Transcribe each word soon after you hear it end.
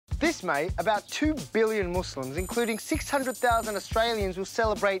This May, about 2 billion Muslims, including 600,000 Australians, will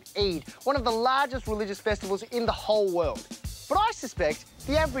celebrate Eid, one of the largest religious festivals in the whole world. But I suspect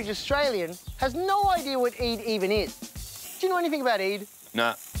the average Australian has no idea what Eid even is. Do you know anything about Eid?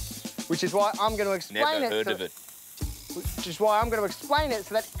 No. Which is why I'm going to explain Never heard of it. Which is why I'm going to explain it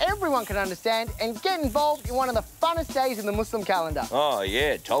so that everyone can understand and get involved in one of the funnest days in the Muslim calendar. Oh,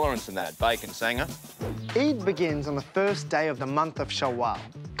 yeah, tolerance and that. Bacon sanger. Eid begins on the first day of the month of Shawwal.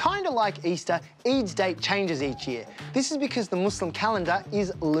 Kind of like Easter, Eid's date changes each year. This is because the Muslim calendar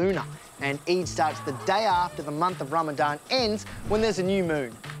is lunar, and Eid starts the day after the month of Ramadan ends when there's a new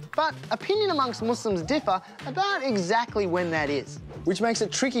moon. But opinion amongst Muslims differ about exactly when that is, which makes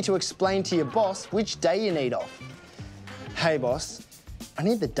it tricky to explain to your boss which day you need off. Hey, boss, I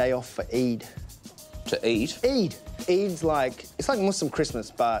need the day off for Eid. To eat? Eid. Eid's like, it's like Muslim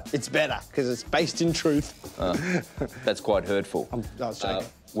Christmas, but it's better because it's based in truth. That's quite hurtful. I was joking.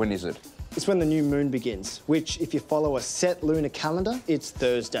 When is it? It's when the new moon begins, which, if you follow a set lunar calendar, it's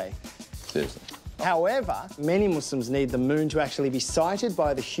Thursday. Thursday. However, many Muslims need the moon to actually be sighted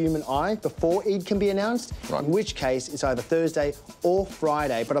by the human eye before Eid can be announced, right. In which case it's either Thursday or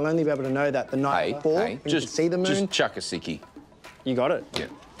Friday, but I'll only be able to know that the night before when you can see the moon. Just chuck a sickie. You got it? Yeah.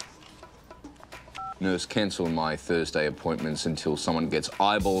 Nurse, cancel my Thursday appointments until someone gets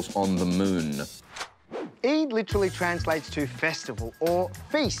eyeballs on the moon. Eid literally translates to festival or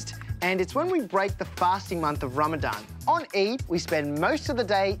feast, and it's when we break the fasting month of Ramadan. On Eid, we spend most of the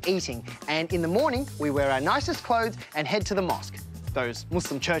day eating, and in the morning, we wear our nicest clothes and head to the mosque. Those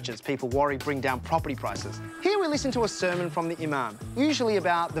Muslim churches people worry bring down property prices. Here we listen to a sermon from the Imam, usually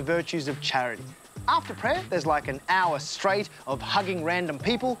about the virtues of charity. After prayer, there's like an hour straight of hugging random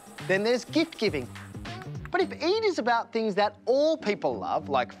people, then there's gift giving. But if Eid is about things that all people love,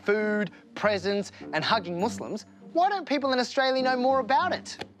 like food, presents, and hugging Muslims, why don't people in Australia know more about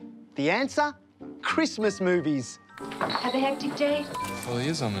it? The answer? Christmas movies. Have a hectic day? Well, he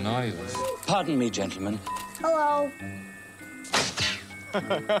is on the naughty list. Pardon me, gentlemen. Hello.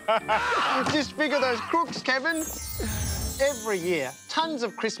 Disfigure those crooks, Kevin. Every year, tons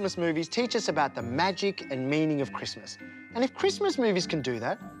of Christmas movies teach us about the magic and meaning of Christmas. And if Christmas movies can do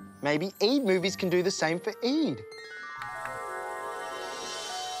that, maybe Eid movies can do the same for Eid.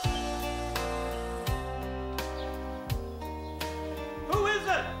 Who is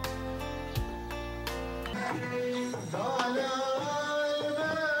it?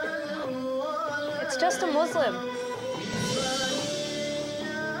 It's just a Muslim.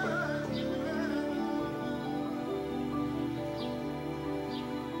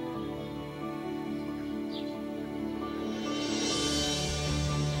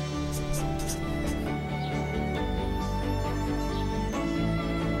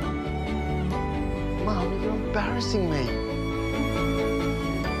 Mum, you're embarrassing me.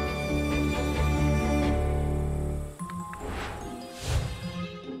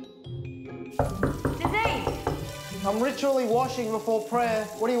 Nazeem, I'm ritually washing before prayer.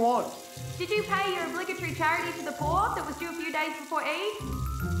 What do you want? did you pay your obligatory charity to the poor that was due a few days before Eid?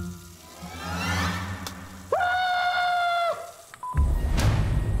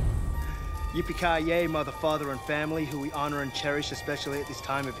 Yippee-ki-yay, mother, father, and family, who we honour and cherish, especially at this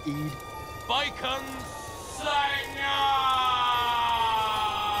time of Eid. Bacon Sanger!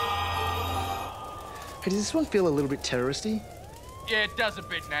 Hey, does this one feel a little bit terroristy? Yeah, it does a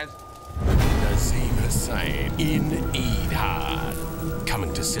bit, Naz. Nazeem Hussain in Eid Hard.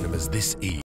 Coming to cinemas this Eid.